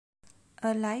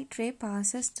a light ray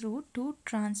passes through two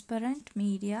transparent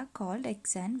media called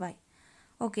X and Y.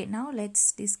 Okay, now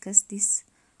let's discuss this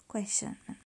question.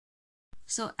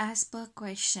 So as per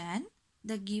question,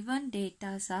 the given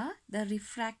data are the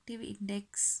refractive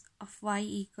index of Y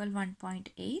equal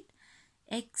 1.8,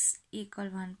 X equal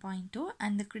 1.2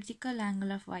 and the critical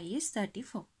angle of Y is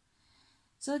 34.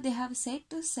 So they have said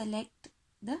to select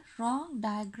the wrong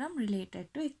diagram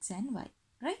related to X and Y,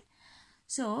 right?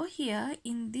 So here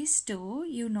in this two,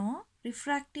 you know,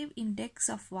 refractive index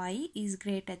of Y is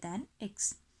greater than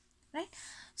X, right?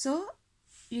 So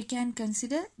you can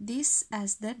consider this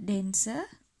as the denser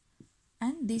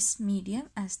and this medium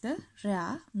as the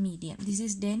rare medium. This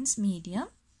is dense medium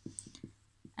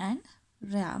and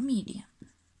rare medium,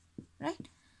 right?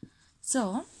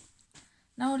 So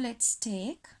now let's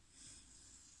take,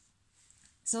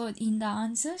 so in the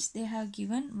answers they have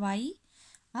given Y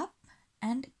up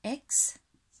and X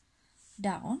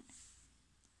down,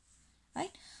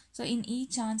 right? So in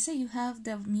each answer you have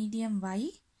the medium Y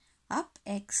up,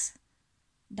 X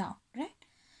down, right?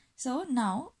 So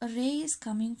now a ray is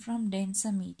coming from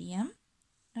denser medium,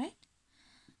 right?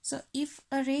 So if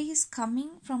a ray is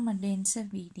coming from a denser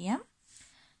medium,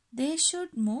 they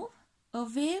should move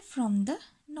away from the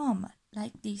normal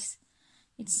like this.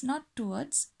 It's not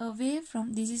towards, away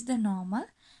from, this is the normal.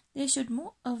 They should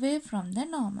move away from the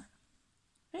normal,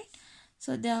 right?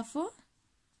 So therefore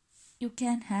you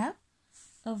can have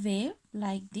a wave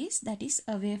like this, that is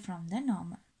away from the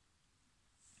normal,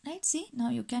 right? See, now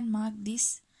you can mark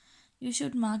this. You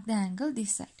should mark the angle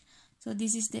this side. So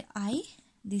this is the I,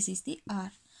 this is the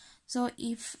R. So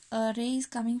if a ray is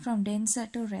coming from denser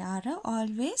to rarer,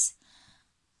 always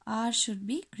R should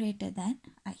be greater than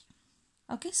I.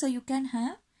 Okay, so you can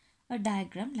have a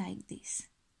diagram like this.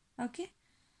 Okay,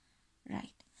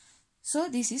 right. So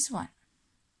this is one.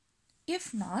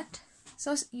 If not,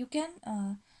 so you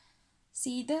can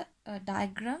see the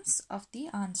diagrams of the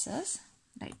answers,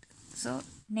 right? So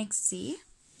next, see,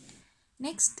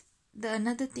 next the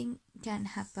another thing can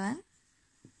happen.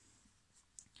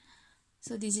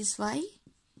 So this is Y,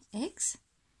 X.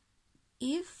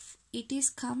 If it is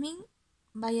coming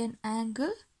by an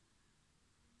angle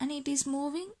and it is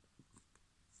moving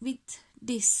with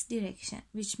this direction,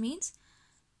 which means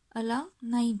along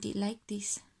 90 like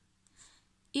this.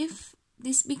 If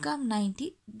this become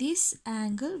 90, this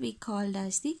angle we called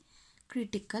as the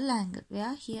critical angle,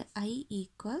 where here I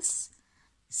equals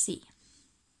C.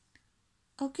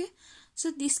 Okay,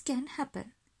 so this can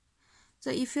happen. So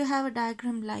if you have a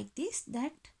diagram like this,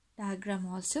 that diagram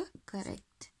also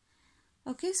correct.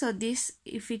 Okay, so this,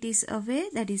 if it is away,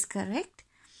 that is correct.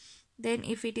 Then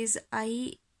if it is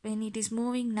I, when it is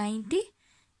moving 90,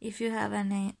 if you have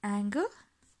an angle,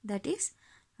 that is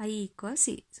I equals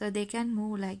C. So they can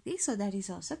move like this, so that is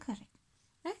also correct,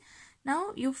 right?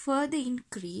 Now you further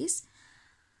increase.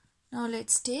 Now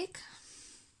let's take,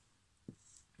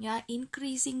 you are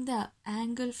increasing the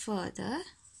angle further,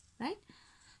 right?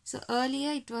 So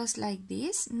earlier it was like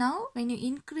this. Now when you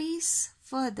increase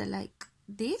further like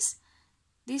this,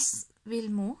 this will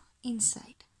move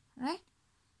inside, right?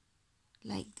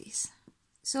 Like this.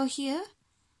 So here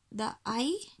the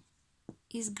I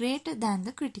is greater than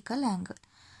the critical angle.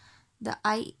 The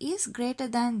I is greater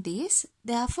than this,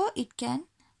 therefore it can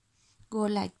go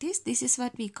like this. This is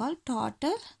what we call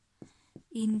total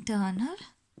internal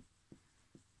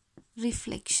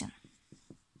reflection,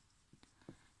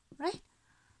 right?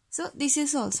 So this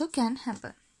is also can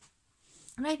happen,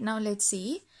 right? Now let's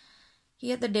see,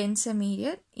 here the denser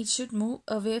medium, it should move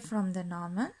away from the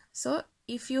normal. So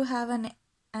if you have an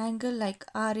angle like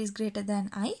R is greater than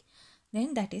I,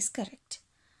 then that is correct.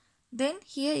 Then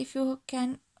here if you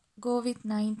can go with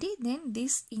 90, then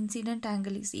this incident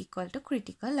angle is equal to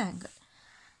critical angle.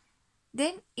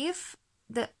 Then if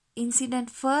the incident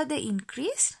further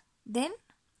increase, then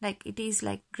like it is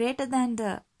like greater than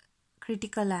the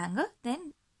critical angle,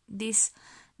 then this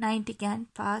 90 can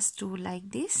pass through like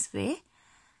this way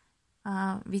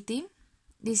within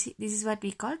this is what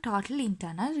we call total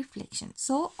internal reflection.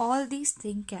 So all these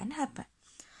things can happen.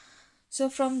 So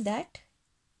from that,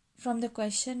 from the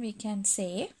question we can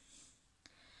say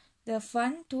the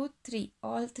 1, 2, 3,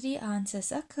 all three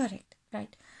answers are correct,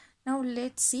 right? Now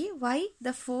let's see why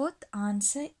the fourth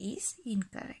answer is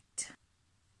incorrect,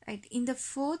 right? In the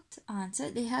fourth answer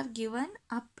they have given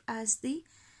up as the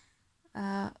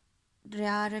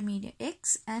rarer medium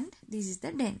X and this is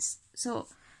the dense. So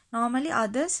normally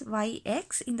others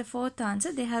YX, in the fourth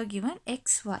answer they have given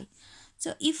XY.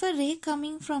 So if a ray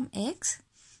coming from X,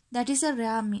 that is a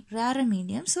rarer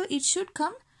medium, so it should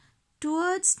come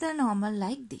towards the normal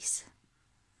like this,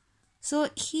 So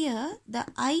here the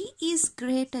I is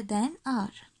greater than R.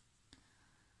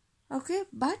 Okay,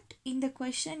 but in the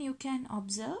question you can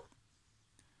observe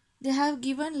they have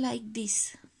given like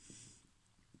this.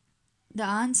 The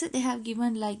answer they have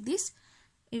given like this,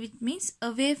 it means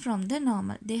away from the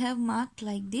normal. They have marked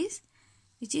like this,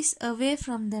 which is away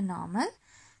from the normal.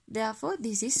 Therefore,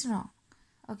 this is wrong.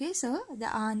 Okay, so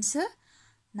the answer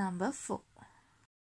number 4.